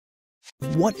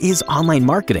What is online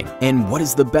marketing and what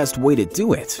is the best way to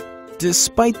do it?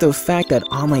 Despite the fact that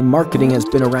online marketing has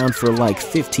been around for like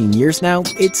 15 years now,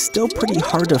 it's still pretty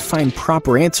hard to find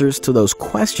proper answers to those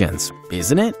questions,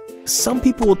 isn't it? Some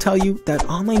people will tell you that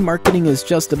online marketing is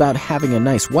just about having a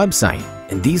nice website,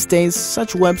 and these days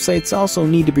such websites also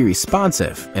need to be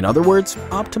responsive, in other words,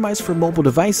 optimized for mobile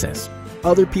devices.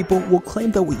 Other people will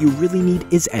claim that what you really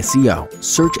need is SEO,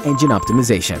 search engine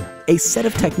optimization, a set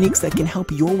of techniques that can help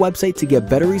your website to get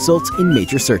better results in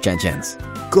major search engines.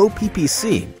 Go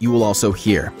PPC, you will also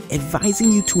hear,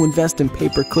 advising you to invest in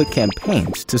pay-per-click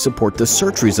campaigns to support the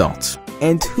search results.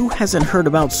 And who hasn't heard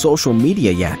about social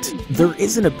media yet? There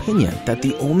is an opinion that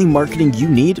the only marketing you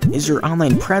need is your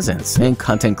online presence and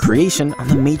content creation on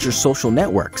the major social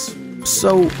networks.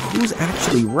 So who's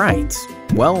actually right?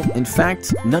 Well, in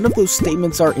fact, none of those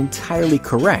statements are entirely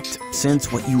correct,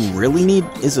 since what you really need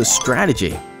is a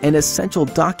strategy, an essential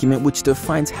document which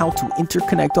defines how to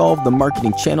interconnect all of the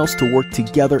marketing channels to work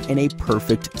together in a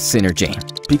perfect synergy.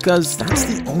 Because that's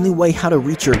the only way how to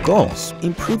reach your goals,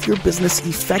 improve your business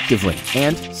effectively,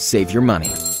 and save your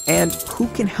money. And who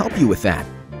can help you with that?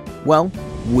 Well,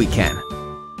 we can.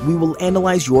 We will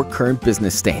analyze your current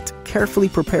business state, carefully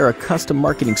prepare a custom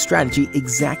marketing strategy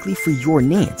exactly for your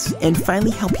needs, and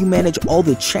finally help you manage all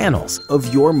the channels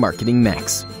of your marketing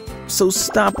mix. So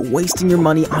stop wasting your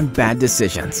money on bad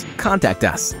decisions. Contact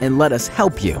us and let us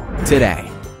help you today.